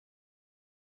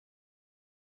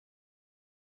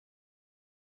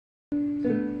Hello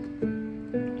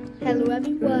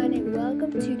everyone and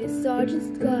welcome to the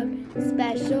Sergeant Scarf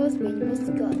Specials Rainbow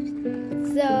Scarves.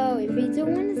 So if you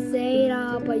don't want to say it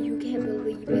out but you can't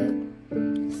believe it,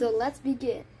 so let's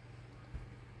begin.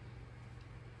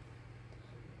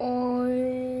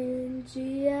 Orange,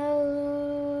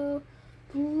 yellow,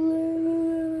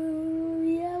 blue,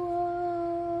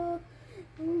 yellow,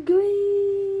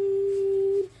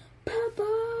 green,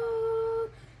 purple,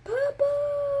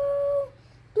 purple,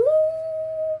 blue,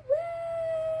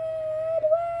 red,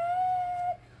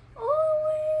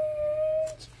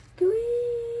 orange,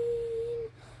 green,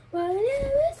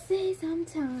 whatever say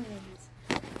sometimes.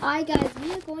 Alright guys,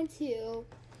 we are going to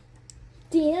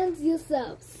dance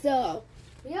yourself. So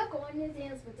we are going to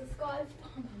dance with the scarf.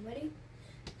 Ready?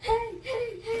 Hey,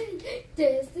 hey, hey,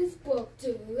 this is both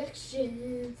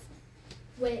directions.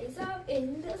 Waves up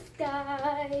in the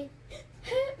sky.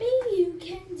 Help me, you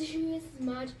can do as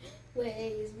much.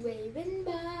 Waves waving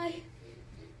by.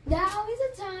 Now is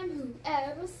the time,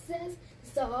 whoever says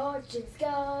Sergeant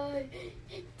Scarf.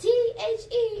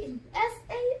 THESARGENTSCARF.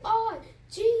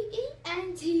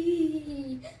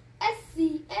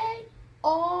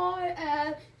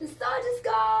 The Sergeant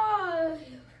Scarf.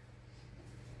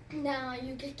 Now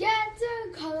you can get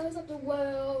the colors of the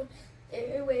world.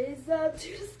 It waves up to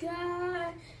the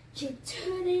sky. Keep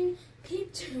turning,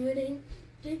 keep turning,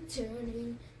 keep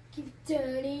turning, keep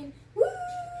turning. Woo!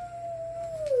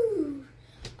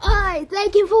 Alright,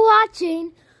 thank you for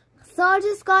watching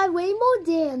Sergeant Scarf Rainbow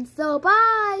Dance. So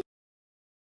bye.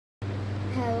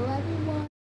 Hello everyone.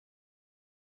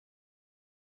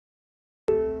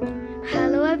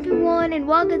 Hello everyone and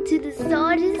welcome to the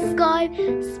Sergeant Scarf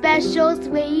Specials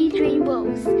Wave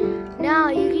Rainbows. Now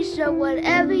you can show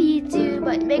whatever you do,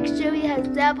 but make sure you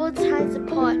have several times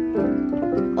apart.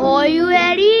 Are you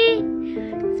ready?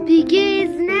 It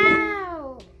begins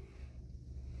now.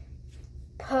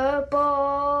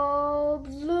 Purple,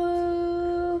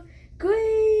 blue,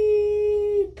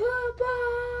 green,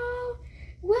 purple,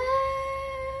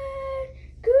 red,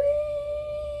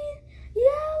 green,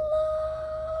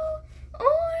 yellow,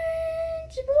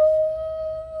 orange,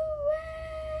 blue,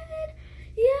 red,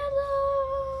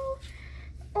 yellow,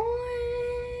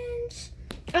 orange.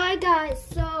 Alright guys,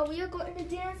 so we are going to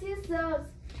dance yourselves.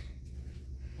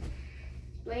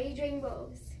 Wave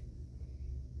rainbows.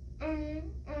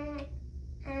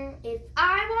 If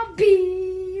I won't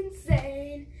be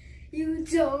insane, you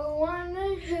don't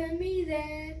wanna hurt me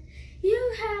then.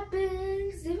 You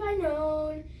happens if I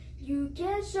know. You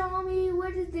can show me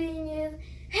what the thing is.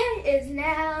 Hey, it's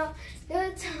now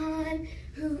the time.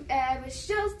 Whoever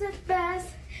shows the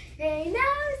best. Hey,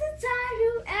 now is the time.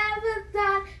 Whoever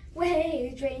thought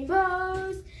waves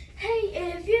rainbows. Hey,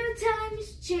 if your time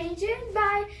is changing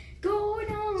by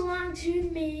going along to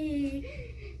me.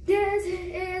 This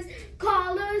is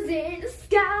colors in the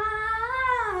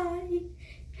sky.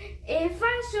 If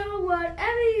I show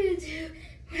whatever you do,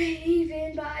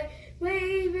 waving by,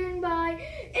 waving by.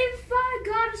 If I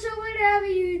gotta show whatever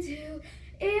you do,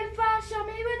 if I show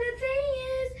me what the thing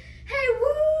is, hey,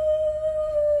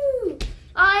 woo!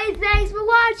 Alright, thanks for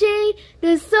watching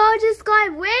the Sergeant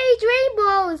Scarf Wave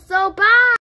Rainbows. So bye.